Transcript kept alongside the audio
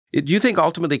Do you think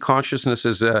ultimately consciousness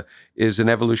is an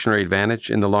evolutionary advantage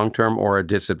in the long term or a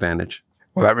disadvantage?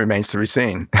 Well, that remains to be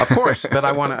seen. Of course, but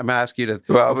I'm going to ask you to...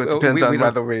 Well, it depends on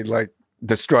whether we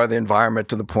destroy the environment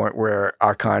to the point where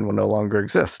our kind will no longer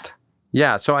exist.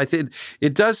 Yeah, so I think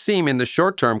it does seem in the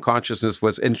short term consciousness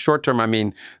was, in short term I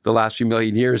mean the last few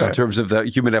million years in terms of the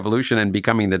human evolution and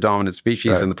becoming the dominant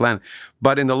species on the planet.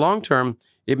 But in the long term,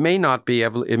 it may not be,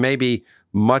 it may be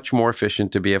much more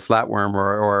efficient to be a flatworm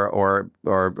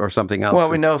or something else.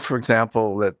 Well, we know, for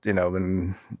example, that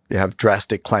when you have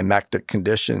drastic climatic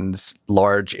conditions,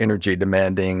 large energy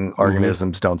demanding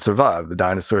organisms don't survive. The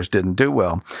dinosaurs didn't do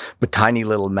well, but tiny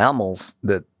little mammals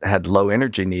that had low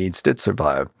energy needs did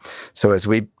survive. So as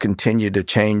we continue to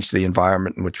change the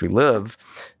environment in which we live,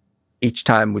 each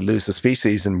time we lose a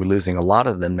species, and we're losing a lot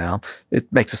of them now, it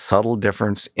makes a subtle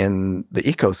difference in the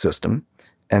ecosystem.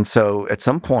 And so at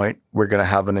some point, we're going to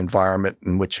have an environment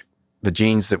in which the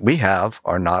genes that we have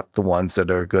are not the ones that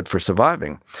are good for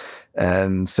surviving.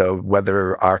 And so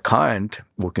whether our kind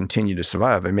will continue to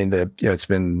survive. I mean, it's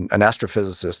been an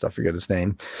astrophysicist, I forget his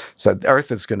name, said the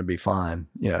Earth is going to be fine.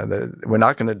 We're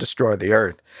not going to destroy the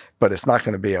Earth, but it's not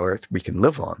going to be an Earth we can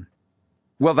live on.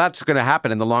 Well, that's going to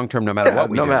happen in the long term, no matter what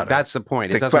we do. That's the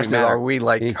point. The question is, are we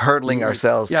hurtling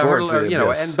ourselves towards the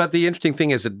abyss? But the interesting thing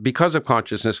is that because of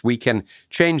consciousness, we can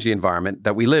change the environment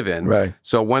that we live in. Right.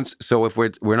 So if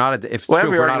we're not,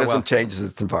 every organism changes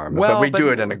its environment, but we do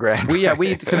it in a grand way.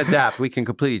 We can adapt. We can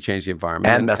completely change the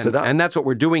environment and mess it up. And that's what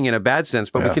we're doing in a bad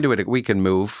sense. But we can do it. We can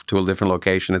move to a different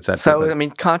location, etc. So I mean,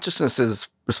 consciousness is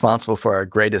responsible for our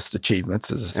greatest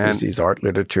achievements as a species: art,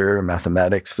 literature,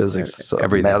 mathematics, physics,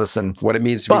 medicine. What it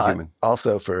means to be human.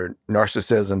 Also for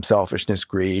narcissism, selfishness,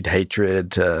 greed,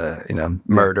 hatred,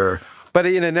 murder. But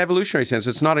in an evolutionary sense,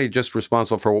 it's not just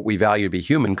responsible for what we value to be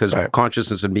human, because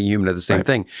consciousness and being human are the same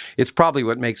thing. It's probably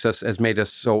what has made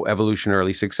us so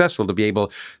evolutionarily successful to be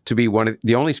able to be one of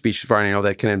the only species, far as I know,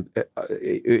 that can,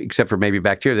 except for maybe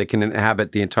bacteria, that can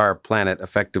inhabit the entire planet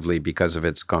effectively because of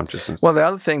its consciousness. Well, the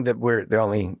other thing that we're the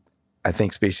only, I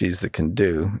think, species that can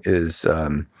do is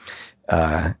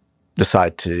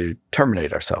decide to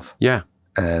terminate ourselves. Yeah.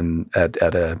 And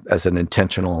as an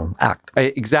intentional act.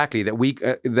 Exactly, that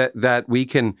we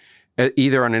can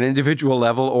either on an individual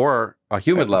level or a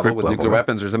human level with nuclear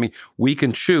weapons or something, we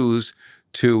can choose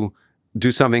to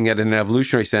do something that in an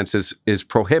evolutionary sense is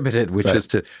prohibited, which is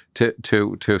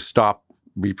to stop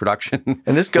reproduction.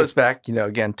 And this goes back,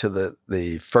 again to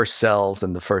the first cells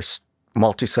and the first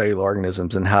multicellular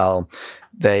organisms and how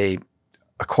they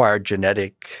acquired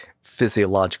genetic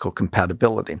physiological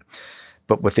compatibility.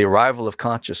 But with the arrival of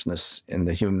consciousness in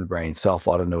the human brain,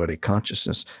 self-autonotic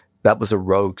consciousness, that was a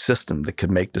rogue system that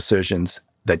could make decisions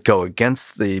that go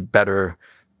against the better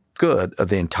good of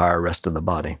the entire rest of the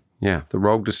body. Yeah, the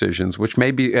rogue decisions, which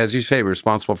may be, as you say,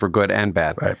 responsible for good and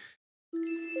bad. Right.